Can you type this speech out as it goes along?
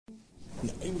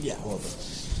Yeah, hold on.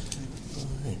 All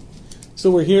right.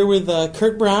 So we're here with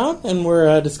Kurt Brown, and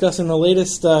we're discussing the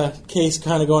latest case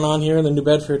kind of going on here in the New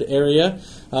Bedford area.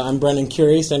 I'm Brendan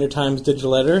Curie, Standard Times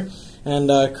digital editor, and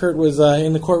Kurt was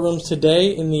in the courtrooms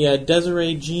today in the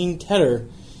Desiree Jean Tedder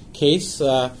case.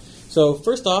 So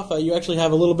first off, you actually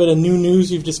have a little bit of new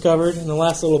news you've discovered in the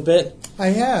last little bit. I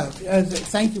have.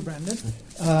 Thank you, Brendan.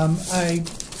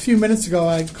 A few minutes ago,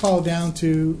 I called down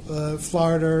to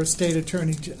Florida State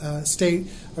Attorney's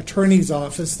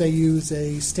Office. They use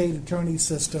a state attorney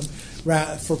system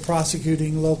for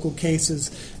prosecuting local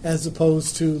cases as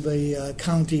opposed to the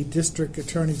county district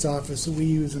attorney's office that we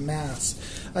use in Mass.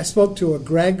 I spoke to a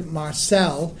Greg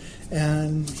Marcel,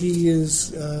 and he is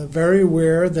very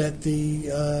aware that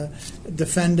the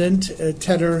defendant,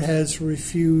 Tedder, has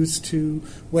refused to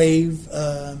waive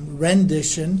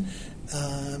rendition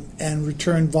and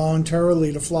return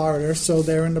voluntarily to Florida, so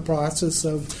they're in the process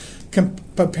of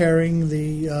preparing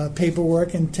the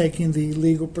paperwork and taking the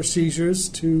legal procedures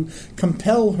to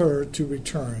compel her to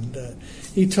return.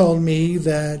 He told me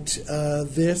that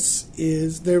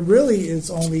there really is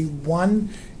only one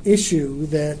issue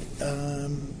that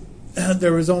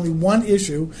there is only one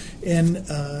issue in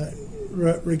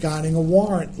regarding a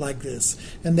warrant like this,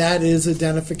 and that is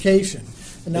identification.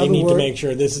 They need to make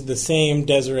sure this is the same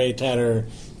Desiree Tedder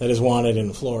that is wanted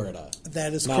in Florida.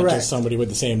 That is correct. Not just somebody with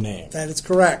the same name. That is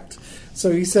correct.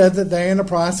 So he said that they're in the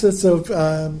process of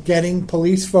getting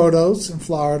police photos in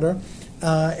Florida,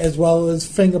 as well as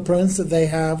fingerprints that they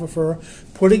have of her,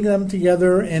 putting them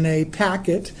together in a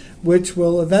packet, which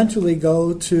will eventually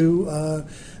go to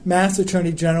Mass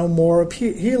Attorney General Maura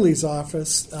Healey's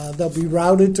office. They'll be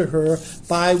routed to her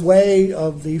by way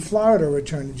of the Florida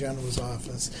Attorney General's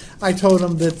office. I told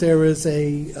him that there is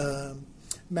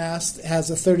Mass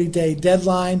has a 30-day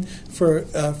deadline for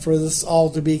this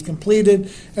all to be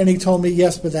completed, and he told me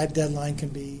yes, but that deadline can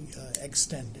be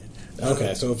extended.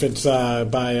 Okay, so if it's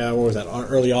by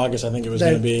early August, I think it was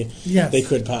going to be. Yes. They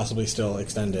could possibly still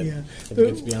extend it if it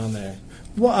gets beyond there.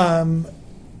 Well,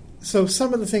 so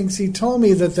some of the things he told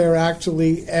me that they're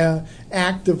actually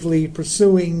actively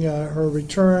pursuing her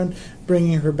return,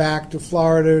 bringing her back to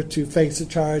Florida to face a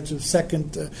charge of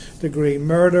second-degree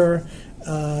murder.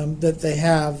 That they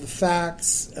have the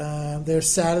facts. They're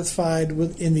satisfied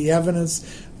in the evidence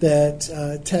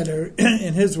that Tedder,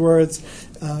 in his words,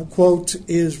 quote,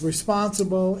 is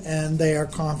responsible, and they are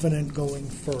confident going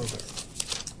further.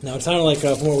 Now, it sounded like,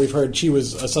 from what we've heard, she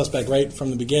was a suspect right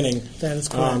from the beginning. That is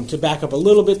correct. To back up a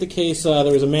little bit the case, there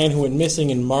was a man who went missing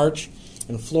in March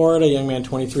in Florida, a young man,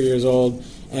 23 years old,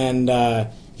 and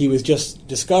he was just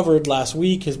discovered last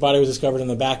week. His body was discovered in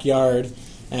the backyard.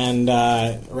 And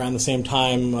around the same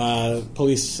time,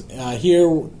 police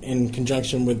here, in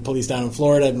conjunction with police down in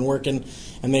Florida, have been working,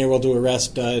 and they were able to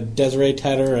arrest Desiree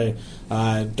Tedder,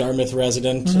 a Dartmouth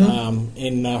resident,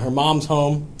 in her mom's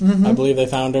home. I believe they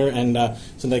found her. And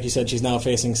so like you said, she's now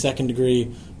facing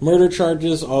second-degree murder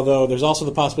charges, although there's also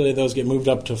the possibility those get moved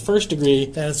up to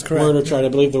first-degree murder charge. I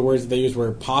believe the words that they used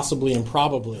were possibly and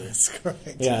probably. That's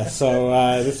correct. Yeah,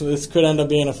 so this could end up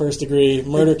being a first-degree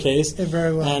murder case.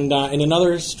 Very well. And in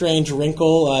another strange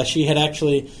wrinkle, she had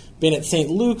actually been at St.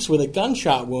 Luke's with a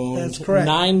gunshot wound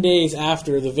 9 days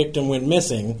after the victim went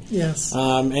missing. Yes.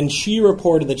 And she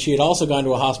reported that she had also gone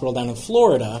to a hospital down in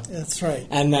Florida. That's right.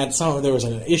 And that there was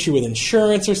an issue with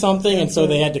insurance or something, and so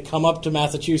they had to come up to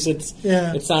Massachusetts.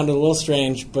 Yeah. It sounded a little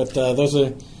strange, but those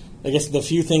are, I guess, the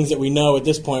few things that we know at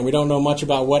this point. We don't know much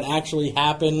about what actually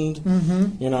happened,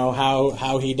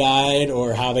 how he died,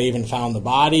 or how they even found the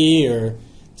body, or...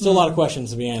 Still a lot of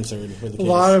questions to be answered with the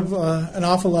case. An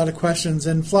awful lot of questions,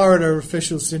 and Florida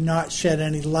officials did not shed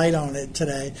any light on it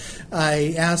today.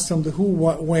 I asked them the who,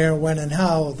 what, where, when, and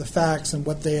how of the facts and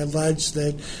what they alleged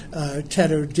that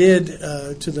Tedder did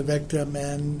to the victim,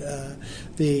 and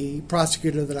the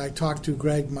prosecutor that I talked to,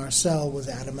 Greg Marcel, was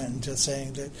adamant in just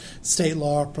saying that state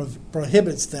law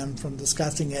prohibits them from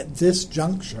discussing at this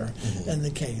juncture in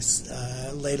the case.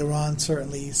 Later on,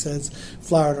 certainly, he says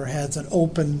Florida has an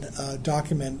open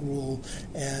document rule,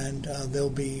 and they'll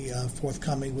be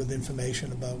forthcoming with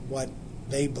information about what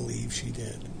they believe she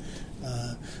did.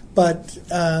 But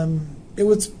it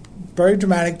was very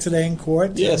dramatic today in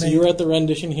court. Yeah, so you were at the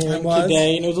rendition hearing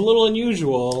today, and it was a little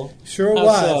unusual. Sure How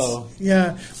was. So?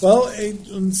 Yeah. Well,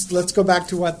 let's go back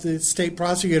to what the state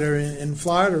prosecutor in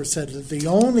Florida said. That the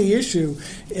only issue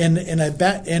in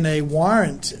a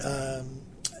warrant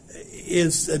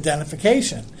is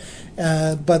identification,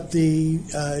 but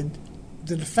the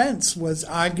defense was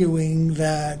arguing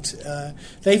that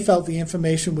they felt the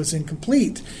information was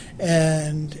incomplete,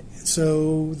 and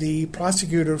so the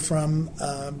prosecutor from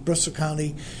Bristol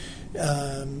County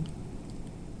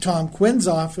Tom Quinn's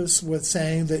office was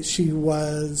saying that she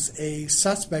was a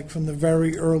suspect from the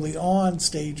very early on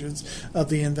stages of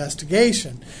the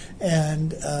investigation.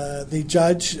 And the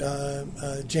judge,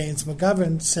 James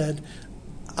McGovern, said,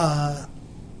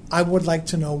 I would like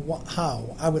to know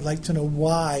how. I would like to know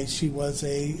why she was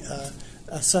a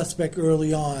suspect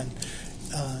early on.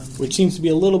 Which seems to be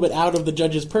a little bit out of the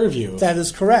judge's purview. That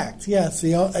is correct. Yes.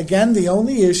 The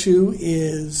only issue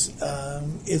is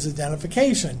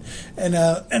identification, and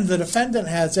the defendant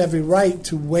has every right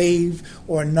to waive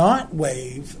or not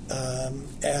waive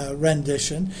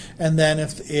rendition. And then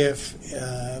if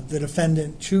the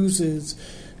defendant chooses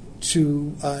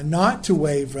to not to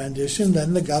waive rendition,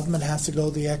 then the government has to go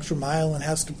the extra mile and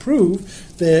has to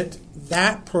prove that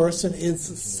that person is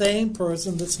the same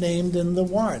person that's named in the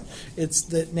warrant. It's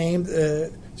that named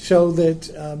show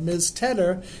that Ms.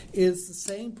 Tedder is the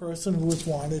same person who was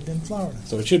wanted in Florida.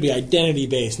 So it should be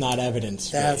identity-based, not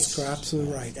evidence-based. That's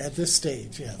absolutely right, at this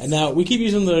stage, yes. And now, we keep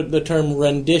using the term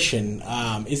rendition.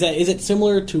 Is it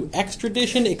similar to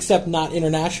extradition, except not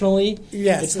internationally?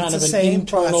 Yes, it's kind of the an same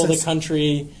internal process. The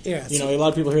country. Yes. A lot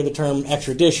of people hear the term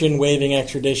extradition, waiving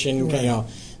extradition, Right.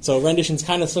 So rendition's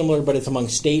kind of similar, but it's among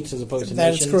states as opposed to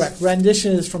That nations. is correct.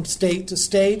 Rendition is from state to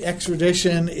state.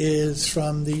 Extradition is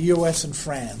from the U.S. and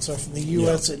France, or from the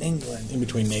U.S. and England. In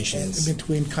between nations. In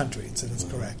between countries, that is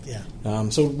correct, yeah.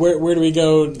 So where do we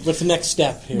go? What's the next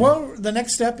step here? Well, the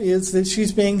next step is that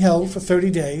she's being held for 30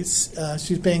 days.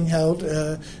 She's being held.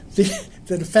 The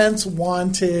defense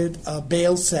wanted a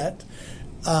bail set.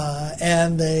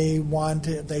 And they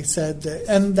said that,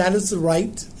 and that is the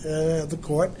right of the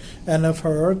court and of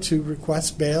her to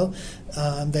request bail.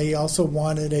 They also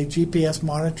wanted a GPS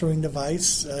monitoring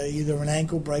device, either an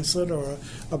ankle bracelet or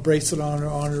a bracelet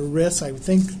on her wrist. I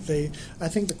think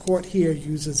the court here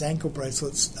uses ankle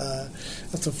bracelets.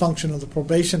 That's a function of the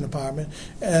probation department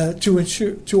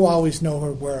to always know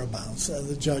her whereabouts.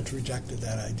 The judge rejected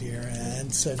that idea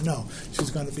and said no, she's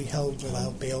going to be held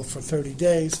without bail for 30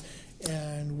 days.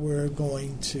 And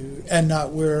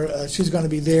she's going to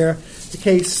be there. The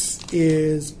case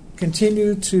is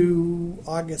continued to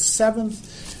August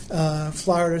 7th.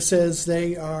 Florida says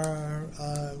they are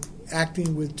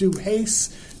acting with due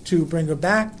haste to bring her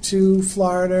back to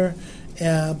Florida,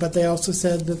 but they also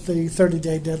said that the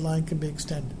 30-day deadline can be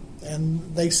extended.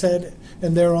 And they said,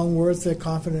 in their own words, they're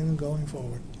confident in going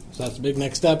forward. So that's the big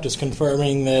next step, just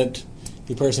confirming that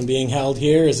the person being held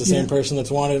here is the same person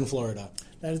that's wanted in Florida.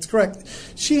 That is correct.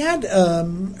 She had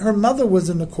her mother was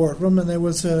in the courtroom, and there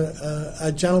was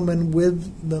a gentleman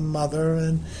with the mother.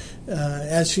 And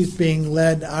as she's being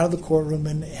led out of the courtroom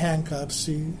in handcuffs,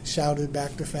 she shouted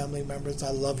back to family members, "I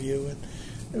love you," and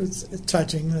it was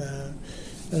touching.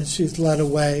 And she's led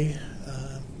away,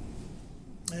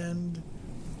 and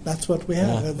that's what we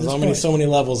have. At this so many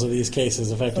levels of these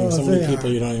cases affecting so many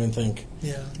people you don't even think.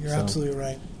 Yeah, you're absolutely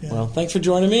right. Yeah. Well, thanks for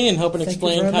joining me and helping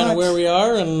explain kind of where we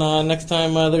are. And next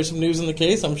time there's some news in the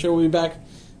case, I'm sure we'll be back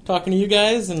talking to you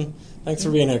guys. And thanks for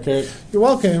being here, Kurt. You're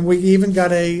welcome. And we even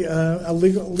got a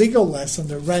legal lesson.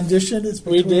 The rendition is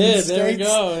between states. There we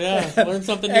go. Yeah, learn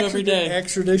something new every day.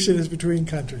 Extradition is between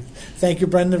countries. Thank you,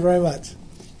 Brendan, very much.